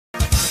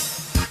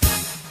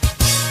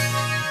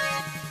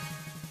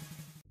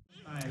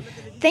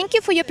Thank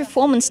you for your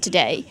performance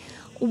today.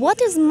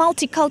 What is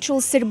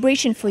multicultural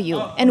celebration for you,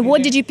 and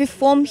what did you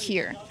perform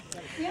here?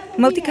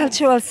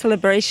 Multicultural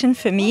celebration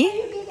for me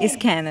is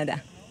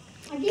Canada.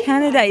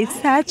 Canada is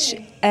such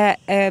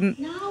a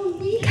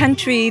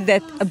country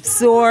that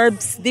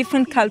absorbs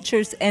different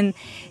cultures and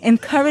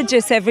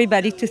encourages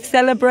everybody to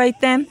celebrate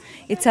them.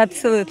 It's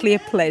absolutely a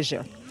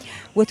pleasure.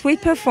 What we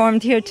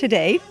performed here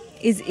today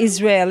is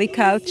Israeli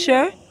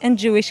culture and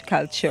Jewish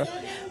culture,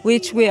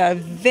 which we are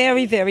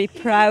very, very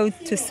proud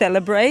to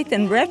celebrate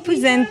and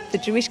represent the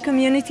Jewish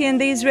community and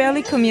the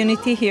Israeli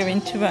community here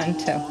in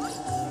Toronto.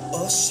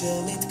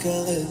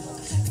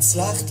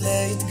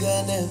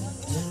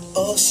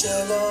 אור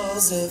שלא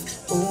עוזב,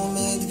 הוא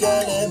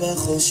מתגלה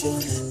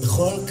בחושך,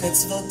 בכל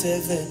קצוות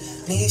תבל,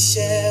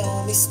 נשאר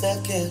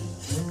ומסתכל,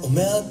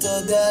 אומר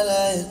תודה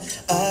לאל,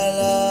 על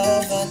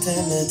אהבת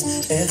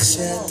אמת, איך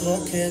שאת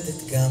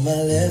רוקדת, גם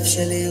הלב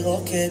שלי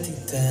רוקד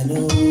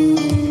איתנו.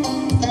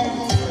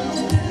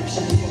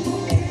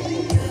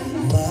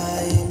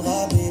 מים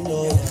רבים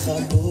לא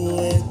יכבו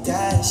את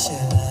האש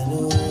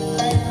שלנו.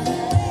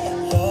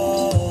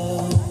 לא,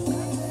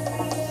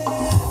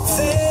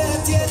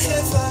 ואת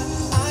יחפה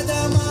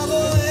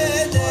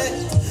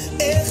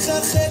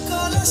אחרי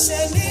כל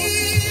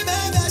השנים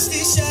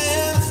הרגשתי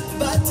שייך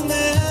בת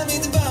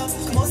מהמדבר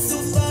כמו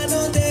סופה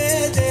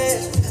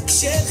נודדת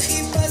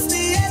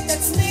כשחיפשתי את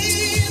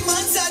עצמי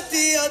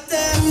מצאתי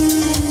אותך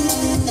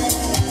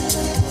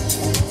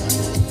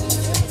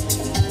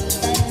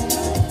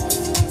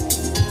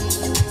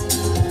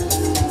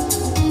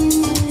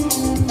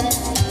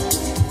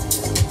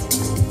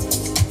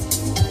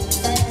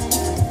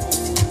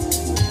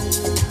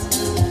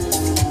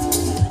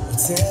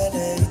רוצה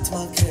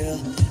להתמכר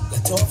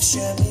טוב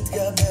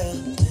שמתגבר,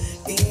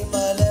 אם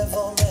הלב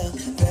אומר,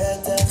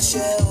 בטח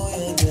שהוא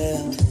יודע,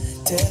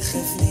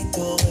 תכף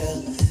נתעורר,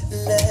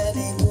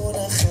 לניגון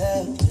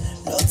אחר,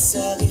 לא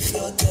צריך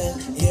יותר,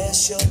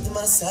 יש עוד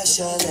מסע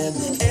שלם,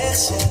 איך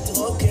שאת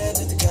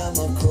רוקדת, גם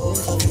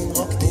הכוכבים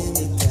רוקדים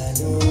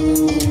איתנו.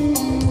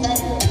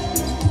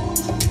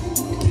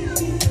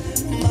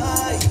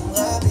 מים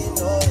רבים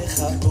לא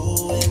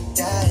יכבו את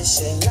האש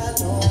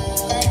שלנו.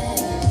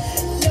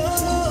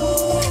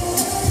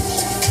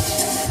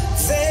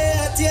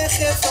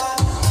 יחפה,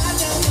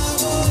 אדמה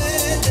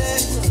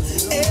רועדת,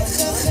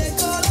 איך אחרי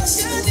כל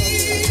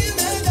השנים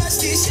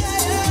הרגשתי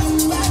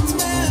שייך בת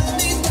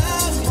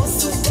מהמדבר כמו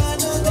סופה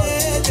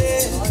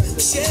נודדת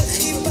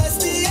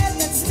כשחיפשתי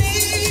את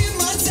עצמי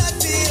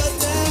מצאתי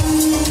אותך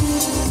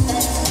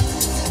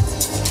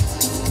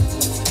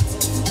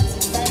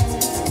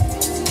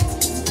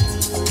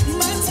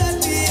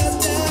מצאתי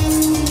אותך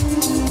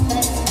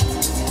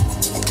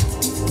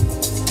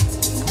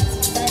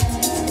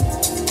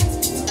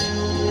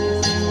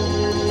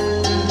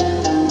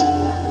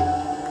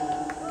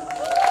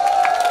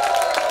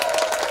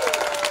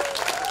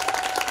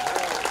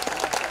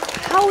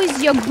How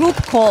is your group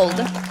called?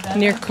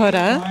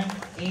 Nirkoda.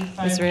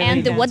 Israeli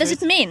And dancers. what does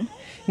it mean?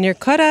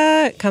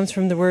 Nirkoda comes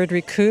from the word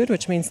rikud,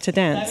 which means to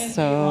dance.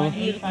 So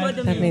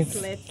that means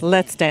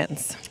let's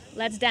dance.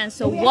 Let's dance.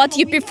 So what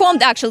you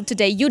performed actually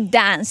today, you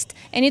danced,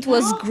 and it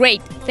was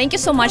great. Thank you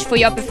so much for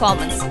your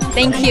performance.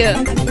 Thank you.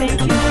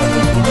 Thank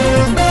you.